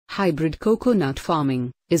Hybrid coconut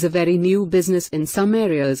farming is a very new business in some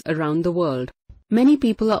areas around the world. Many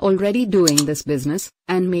people are already doing this business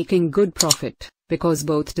and making good profit because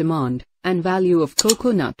both demand and value of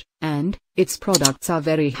coconut and its products are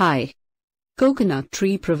very high. Coconut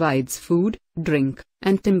tree provides food, drink,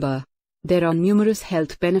 and timber. There are numerous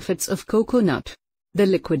health benefits of coconut. The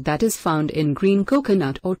liquid that is found in green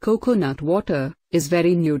coconut or coconut water is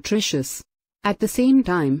very nutritious. At the same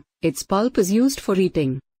time, its pulp is used for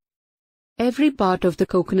eating. Every part of the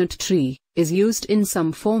coconut tree is used in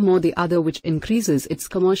some form or the other, which increases its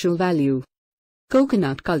commercial value.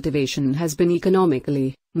 Coconut cultivation has been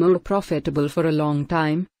economically more profitable for a long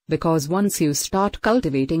time, because once you start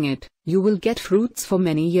cultivating it, you will get fruits for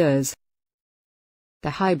many years. The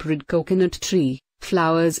hybrid coconut tree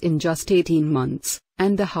flowers in just 18 months,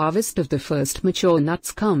 and the harvest of the first mature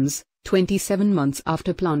nuts comes 27 months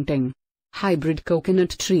after planting. Hybrid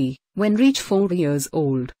coconut tree, when reach 4 years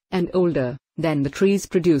old and older, then the trees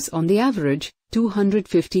produce on the average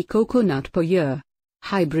 250 coconut per year.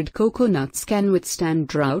 Hybrid coconuts can withstand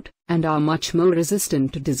drought and are much more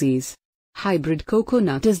resistant to disease. Hybrid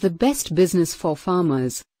coconut is the best business for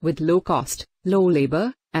farmers, with low cost, low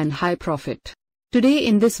labor, and high profit. Today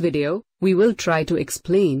in this video, we will try to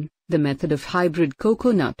explain the method of hybrid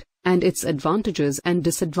coconut and its advantages and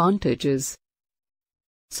disadvantages.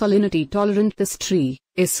 Salinity tolerant. This tree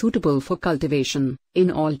is suitable for cultivation in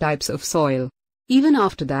all types of soil. Even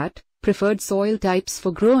after that, preferred soil types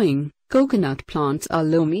for growing coconut plants are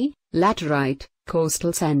loamy, laterite,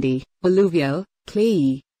 coastal sandy, alluvial,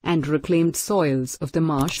 clayey, and reclaimed soils of the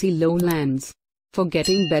marshy lowlands. For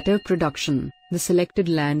getting better production, the selected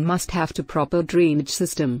land must have a proper drainage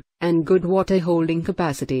system and good water holding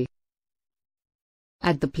capacity.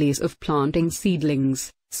 At the place of planting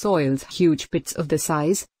seedlings, soils huge pits of the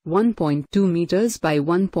size 1.2 meters by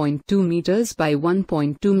 1.2 meters by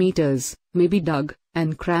 1.2 meters may be dug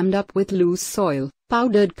and crammed up with loose soil,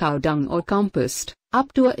 powdered cow dung or compost,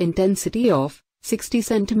 up to an intensity of 60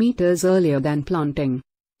 centimeters earlier than planting.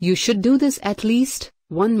 You should do this at least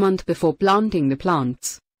 1 month before planting the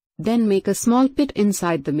plants. Then make a small pit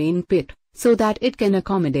inside the main pit, so that it can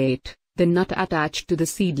accommodate the nut attached to the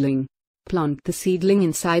seedling. Plant the seedling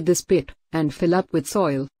inside this pit, and fill up with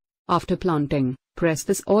soil. After planting, press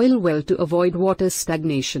the soil well to avoid water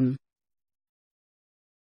stagnation.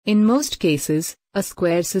 In most cases, a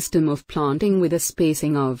square system of planting with a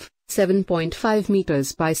spacing of 7.5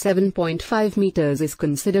 meters by 7.5 meters is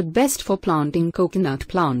considered best for planting coconut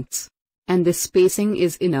plants. And this spacing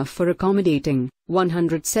is enough for accommodating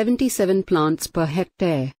 177 plants per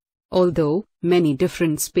hectare. Although many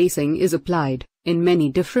different spacing is applied in many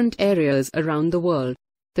different areas around the world,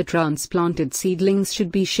 the transplanted seedlings should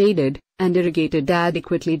be shaded and irrigated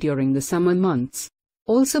adequately during the summer months.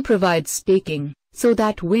 Also provide staking, so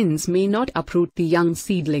that winds may not uproot the young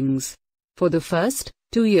seedlings. For the first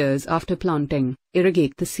 2 years after planting,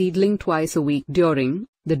 irrigate the seedling twice a week during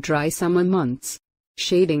the dry summer months.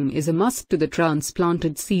 Shading is a must to the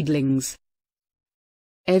transplanted seedlings.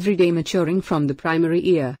 Every day maturing from the primary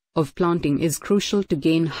year of planting is crucial to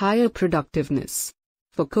gain higher productiveness.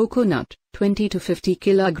 For coconut, 20 to 50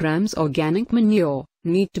 kilograms organic manure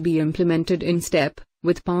need to be implemented in step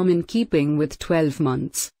with palm, in keeping with 12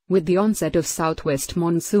 months with the onset of southwest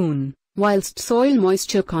monsoon, whilst soil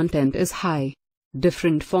moisture content is high.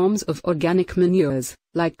 Different forms of organic manures,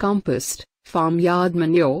 like compost, farmyard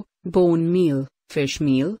manure, bone meal, fish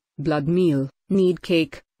meal, blood meal, knead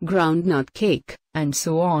cake, groundnut cake, and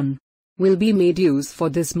so on, will be made use for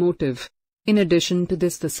this motive. In addition to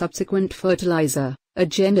this, the subsequent fertilizer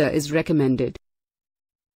agenda is recommended.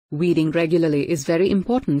 Weeding regularly is very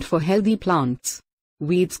important for healthy plants.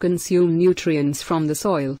 Weeds consume nutrients from the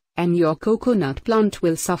soil, and your coconut plant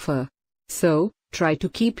will suffer. So, try to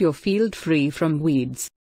keep your field free from weeds.